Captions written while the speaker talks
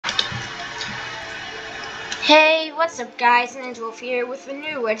Hey, what's up guys, and Wolf here with a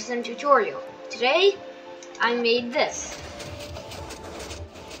new redstone tutorial. Today, I made this.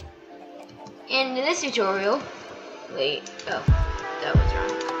 And in this tutorial, that was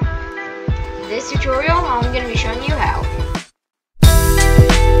wrong. In this tutorial, I'm going to be showing you how.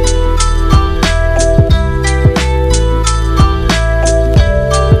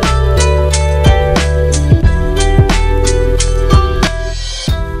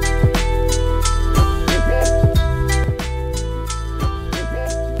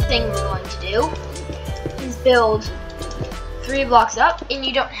 Thing we're going to do is build 3 blocks up, and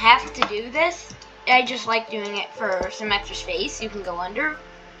you don't have to do this. I just like doing it for some extra space. You can go under.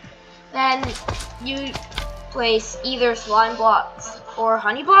 Then you place either slime blocks or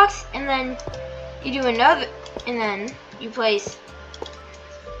honey blocks, and then you do another, and then you place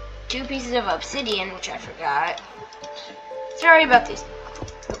 2 pieces of obsidian, which I forgot. Sorry about the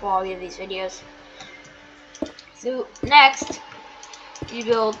quality of these videos. So next, you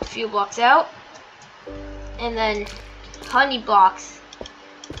build a few blocks out, and then honey blocks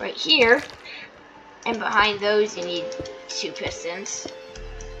right here, and behind those you need 2 pistons,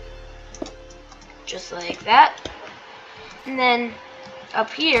 just like that. And then up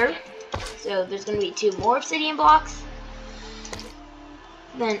here, so there's going to be 2 more obsidian blocks.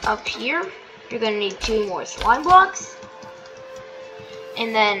 Then up here, you're going to need 2 more slime blocks,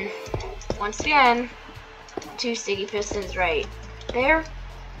 and then once again 2 sticky pistons right there,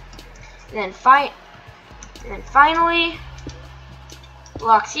 and then finally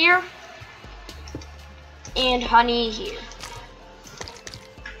blocks here and honey here,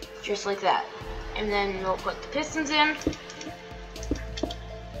 just like that. And then we'll put the pistons in,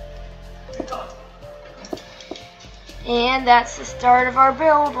 and that's the start of our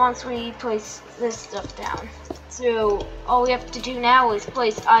build once we place this stuff down. So all we have to do now is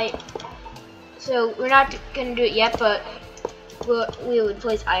place so we're not gonna do it yet, but we would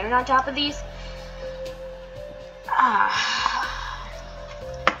place iron on top of these.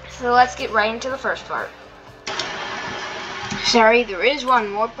 So let's get right into the first part. Sorry, there is one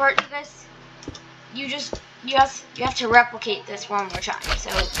more part to this. You have to replicate this one more time.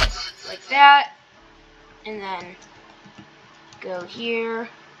 So like that, and then go here,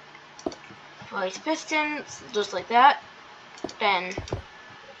 place pistons, just like that. Then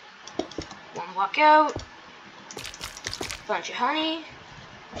 1 block out, bunch of honey,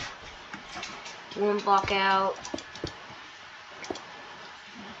 1 block out,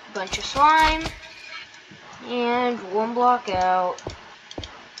 bunch of slime, and 1 block out,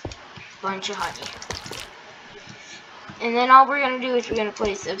 bunch of honey. And then all we're going to do is we're going to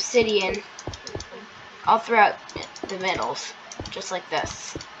place obsidian all throughout the middles, just like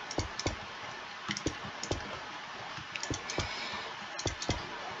this.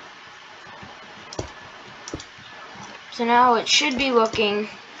 So now it should be looking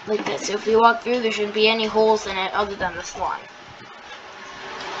like this. So if we walk through, there shouldn't be any holes in it other than the slime.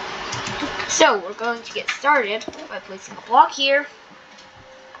 So we're going to get started by placing a block here.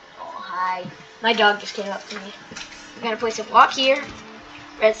 Oh, hi. My dog just came up to me. We're going to place a block here,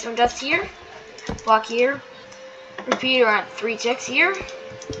 redstone dust here, block here, repeater on 3 ticks here,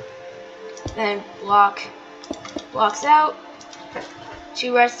 then blocks out,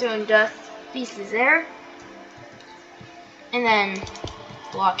 2 redstone dust pieces there, and then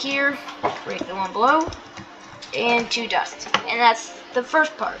block here, break the one below, and 2 dust. And that's the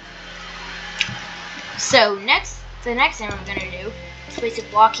first part. So the next thing I'm going to do is place a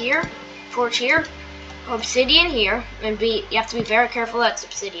block here, torch here, obsidian here, and you have to be very careful that's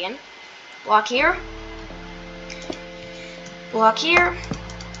obsidian. Block here,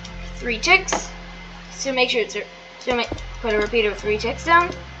 3 ticks. So make sure put a repeater with 3 ticks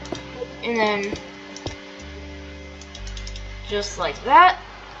down, and then just like that,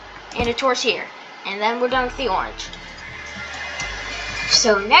 and a torch here, and then we're done with the orange.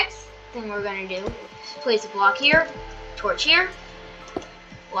 So next thing we're going to do is place a block here, torch here,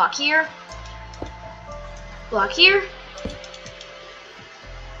 block here,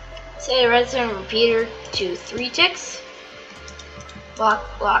 set a redstone repeater to 3 ticks,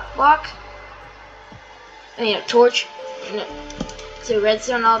 torch, so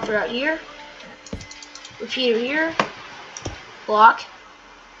redstone all throughout here, repeater here, block,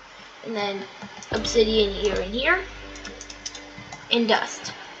 and then obsidian here and here, and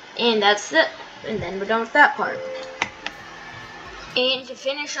dust. And that's it. And then we're done with that part. And to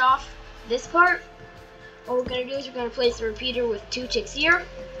finish off this part, what we're going to do is we're going to place the repeater with 2 ticks here,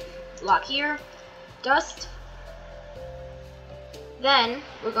 block here, dust. Then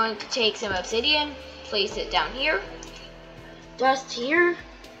we're going to take some obsidian, place it down here, dust here,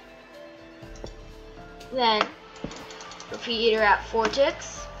 Then repeat your at 4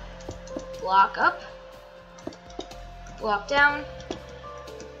 ticks. Block up, block down,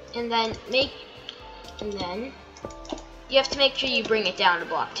 and then you have to make sure you bring it down to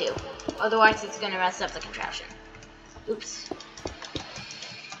block 2. Otherwise it's going to mess up the contraption. Oops.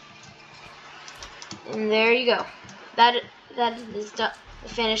 And there you go. That is done,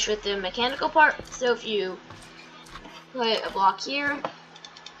 finished with the mechanical part. So if you put a block here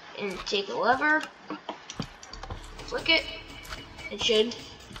and take a lever, flick it, it should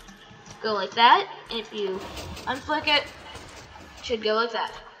go like that. And if you unflick it, it should go like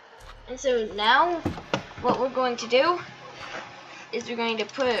that. And so now what we're going to do is we're going to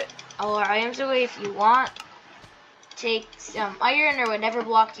put all our items away. If you want, take some iron or whatever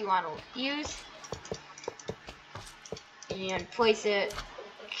block you want to use and place it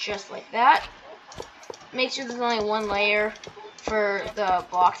just like that. Make sure there's only one layer for the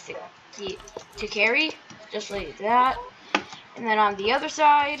blocks to carry, just like that. And then on the other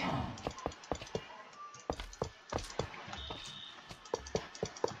side,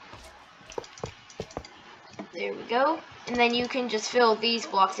 there we go. And then you can just fill these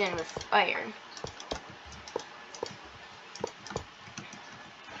blocks in with iron.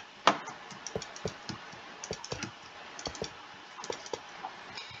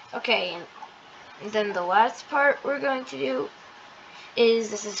 Okay, and then the last part we're going to do is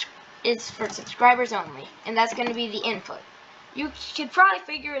for subscribers only, and that's going to be the input. You could probably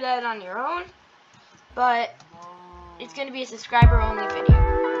figure it out on your own, but it's going to be a subscriber only video.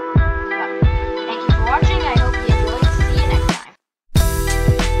 Thank you for watching. I hope